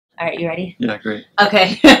All right, you ready? Yeah, great.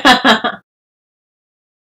 Okay. I'm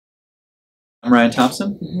Ryan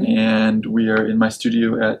Thompson, and we are in my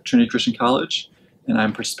studio at Trinity Christian College, and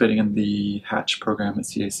I'm participating in the Hatch program at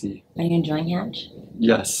CAC. Are you enjoying Hatch?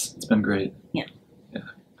 Yes, it's been great. Yeah. Yeah.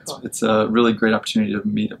 Cool. It's a really great opportunity to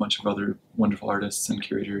meet a bunch of other wonderful artists and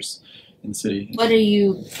curators in the city. What are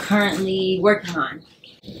you currently working on?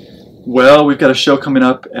 Well, we've got a show coming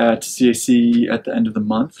up at CAC at the end of the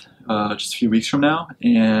month, just a few weeks from now,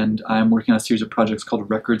 and I'm working on a series of projects called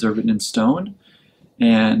Records Are Written in Stone,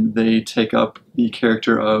 and they take up the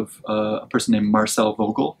character of a person named Marcel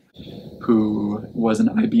Vogel, who was an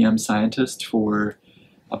IBM scientist for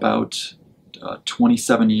about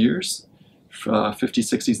 27 years, 50s,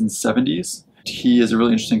 60s, and 70s. He is a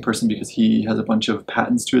really interesting person because he has a bunch of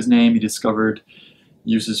patents to his name. He discovered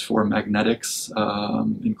uses for magnetics,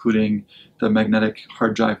 including the magnetic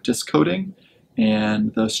hard drive disk coding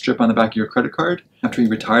and the strip on the back of your credit card. After he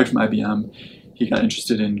retired from IBM, he got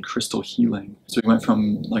interested in crystal healing. So he went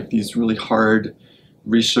from like these really hard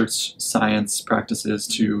research science practices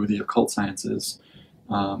to the occult sciences.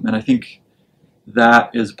 And I think that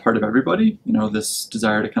is part of everybody, you know, this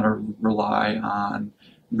desire to kind of rely on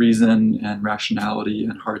reason and rationality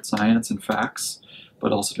and hard science and facts,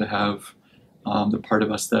 but also to have the part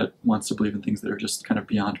of us that wants to believe in things that are just kind of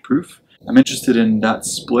beyond proof. I'm interested in that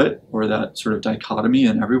split or that sort of dichotomy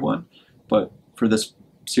in everyone, but for this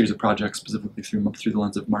series of projects specifically through the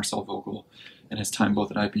lens of Marcel Vogel and his time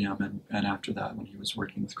both at IBM and after that when he was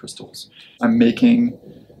working with crystals. I'm making,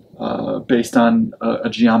 based on a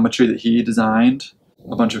geometry that he designed,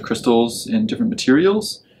 a bunch of crystals in different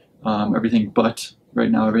materials, everything but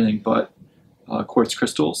quartz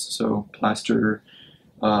crystals, so plaster,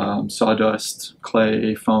 sawdust,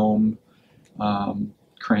 clay, foam,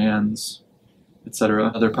 crayons, etc.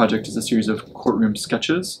 Another project is a series of courtroom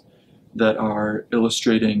sketches that are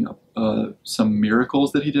illustrating some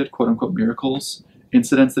miracles that he did, quote-unquote miracles,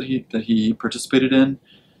 incidents that he participated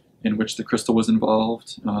in which the crystal was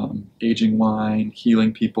involved, aging wine,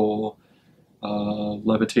 healing people,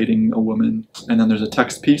 levitating a woman. And then there's a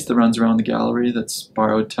text piece that runs around the gallery that's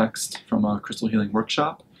borrowed text from a crystal healing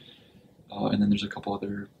workshop. And then there's a couple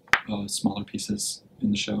other smaller pieces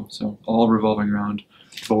in the show. So all revolving around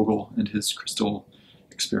Vogel and his crystal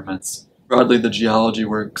experiments. Broadly, the geology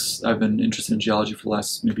works. I've been interested in geology for the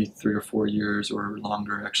last maybe 3 or 4 years or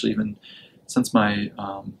longer, actually, even since my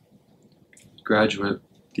graduate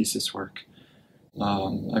thesis work.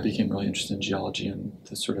 I became really interested in geology and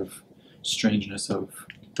the sort of strangeness of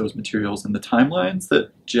those materials and the timelines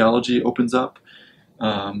that geology opens up.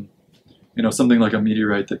 You know, something like a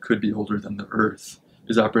meteorite that could be older than the Earth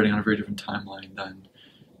is operating on a very different timeline than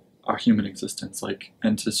our human existence.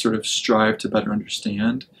 And to sort of strive to better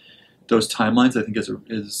understand those timelines, I think,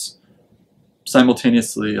 is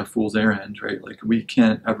simultaneously a fool's errand, right? Like, we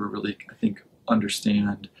can't ever really, I think,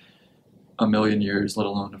 understand a million years, let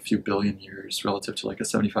alone a few billion years, relative to like a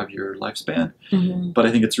 75-year lifespan. But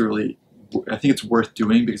I think it's worth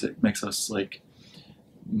doing because it makes us like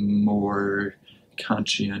more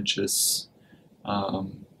conscientious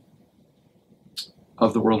of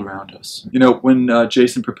the world around us. You know, when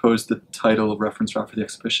Jason proposed the title reference route for the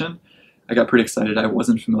exhibition, I got pretty excited. I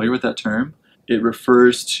wasn't familiar with that term. It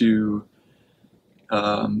refers to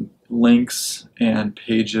links and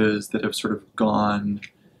pages that have sort of gone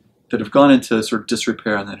into sort of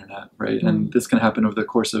disrepair on the internet, right? And this can happen over the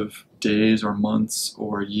course of days or months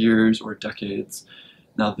or years or decades.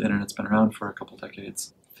 Now that the internet's been around for a couple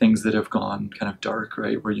decades. Things that have gone kind of dark,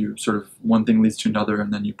 right? Where you sort of, one thing leads to another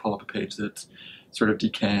and then you pull up a page that's sort of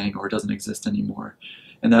decaying or doesn't exist anymore.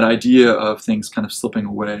 And that idea of things kind of slipping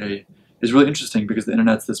away is really interesting because the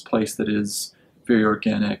internet's this place that is very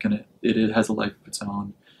organic and it has a life of its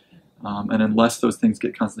own. And unless those things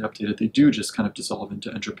get constantly updated, they do just kind of dissolve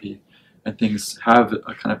into entropy and things have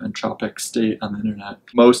a kind of entropic state on the internet.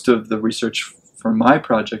 Most of the research for my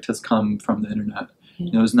project has come from the internet.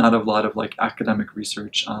 You know, there's not a lot of like academic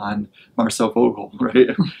research on Marcel Vogel, right?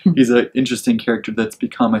 He's an interesting character that's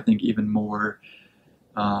become, I think, even more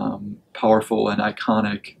powerful and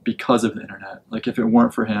iconic because of the internet. Like, if it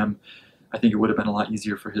weren't for him, I think it would have been a lot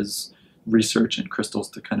easier for his research in crystals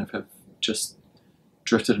to kind of have just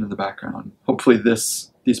drifted into the background. Hopefully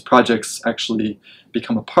these projects actually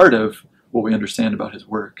become a part of what we understand about his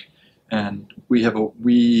work. And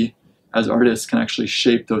we as artists can actually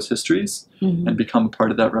shape those histories and become a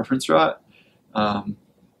part of that reference route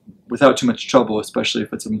without too much trouble, especially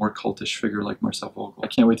if it's a more cultish figure like Marcel Vogel. I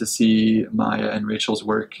can't wait to see Maya and Rachel's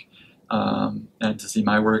work and to see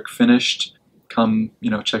my work finished. Come,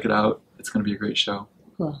 check it out. It's going to be a great show.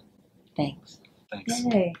 Cool. Thanks. Thanks.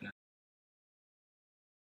 Yay. Yeah.